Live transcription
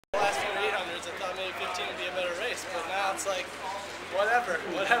maybe 15 would be a better race, but now it's like, whatever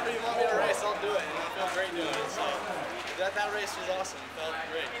you want me to race, I'll do it, and I feel great doing it. So that race was awesome. It felt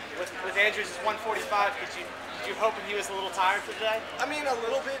great. With Andrews' 145, did you hoping he was a little tired for today? I mean, a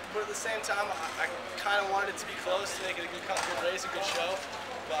little bit, but at the same time, I kind of wanted it to be close to make it a good race, a good show.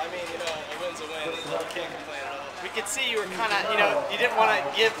 But I mean, you know, a win's a win. You can't complain at all. We could see you were kind of, you didn't want to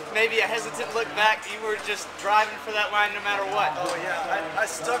give maybe a hesitant look back. You were just driving for that line no matter what. Oh yeah, I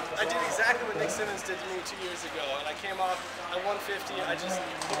did exactly what Nick Simmons did to me 2 years ago, and I came off at 150. I just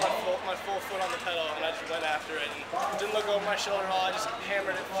put my full foot on the pedal, and I just went after it, and didn't look over my shoulder at all. I just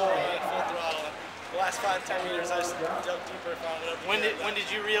hammered it full throttle. And the last 5-10 meters, I just dug deeper, found it up. When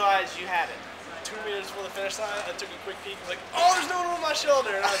did you realize you had it? 2 meters before the finish line, I took a quick peek, like, oh, there's no one over my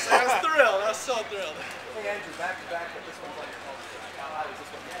shoulder, and I was thrilled. I was so thrilled. Hey Andrew, back to back, but this one's like how does this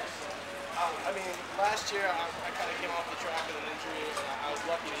one go? I mean, last year I kind of came off the track with an injury, and I was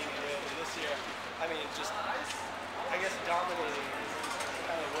lucky to even win. And this year, I mean, just I guess dominating is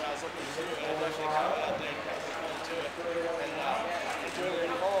kind of what I was looking to do, and I definitely kind of went out there and kind of went to it. And doing it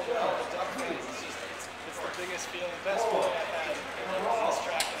at home with all the Duck fans, it's the biggest feeling, the best feeling I've had on this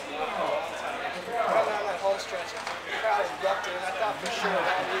track in a long time. Coming down that home stretch, the crowd erupted, and I thought for sure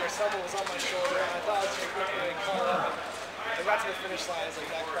down here someone was on my shoulder, and I thought it was just quickly and call up. I got to the finish line, it's like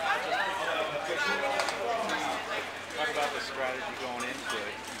that crowd just Talk about the strategy going into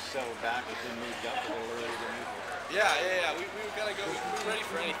it. You settled back but then moved up a little earlier than usual. Yeah. We were gonna go. We were ready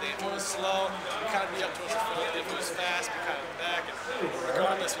for anything. If it was slow, we kind of be up towards the front. If it was fast, we kind of back. And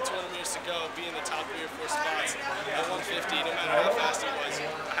regardless, with 200 meters to go, be in the top 3 or 4 spots at 150, no matter how fast it was,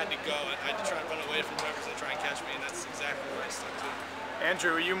 I had to go. I had to try and run away from whoever's gonna try and catch me, and that's exactly what I stuck to.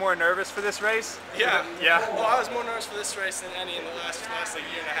 Andrew, were you more nervous for this race? Yeah. Yeah. Well, I was more nervous for this race than any in the last like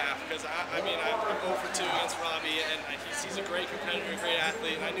year and a half, because I mean I'm 0 for 2 against Robby, and he's a great competitor, a great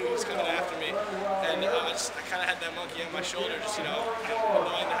athlete, and I knew he was coming after me, and I kind of had that monkey on my shoulder, just annoying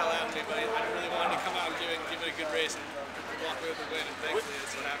the hell out of me, but I really wanted to come out and give it a good race and walk away with the win, and thankfully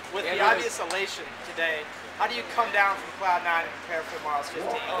that's what happened. With the obvious elation today, how do you come down from Cloud 9 and prepare for tomorrow's 15?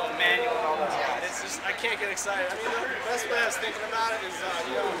 Manuel and all those guys. It's just, I can't get excited. I mean, the best way I was thinking about it is,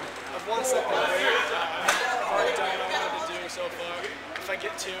 I've won something great. I've already done what I wanted to do so far. If I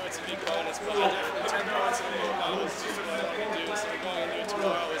get 2, it's a big bonus, but I definitely 10 points in the gold medal is what I want to do. So going into it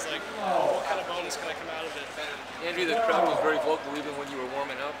tomorrow is like, what kind of bonus can I come out of it? Andrew, the crowd was very vocal even when you were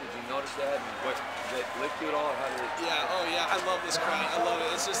warming up. Did you notice that? And what, did it lift you at all? How did it... Yeah, I love this crowd. I love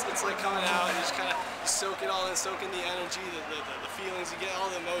it. It's like coming out and you just kind of soak it all in, soak in the energy, the feelings, you get all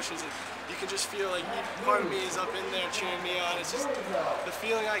the emotions, and you can just feel like part of me is up in there cheering me on. It's just the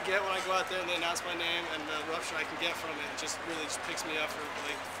feeling I get when I go out there and they announce my name, and the eruption I can get from it just really just picks me up for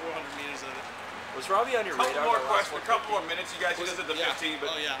like 400 meters of it. Was Robby on your radar? A couple more minutes. You guys just did the 15, but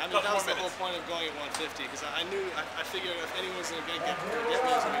I mean, that was the whole point of going at 150, because I figured if anyone's going to get me, it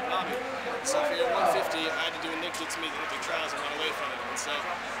was going to be Robby. So if you're at 150, I had to do what Nick did to me at the trials and run away from it. And so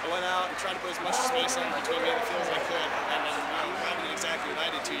I went out and tried to put as much space in between me and the field as I could, and then I did exactly what I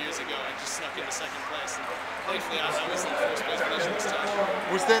did 2 years ago. I just snuck into second place, and thankfully I was in the first place position this time.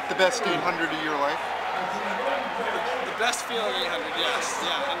 Was that the best 800 of your life? The best feeling 800, yes,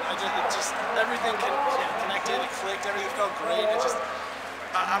 yeah, and it just everything connected, it clicked, everything felt great. It just,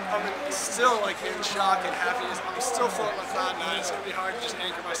 I'm still like in shock and happiness. I'm still floating on Cloud 9. It's gonna be hard to just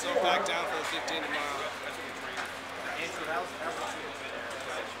anchor myself back down for the 15 tomorrow.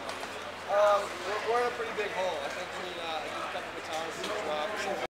 We're in a pretty big hole. I think we need a couple of batons to drop.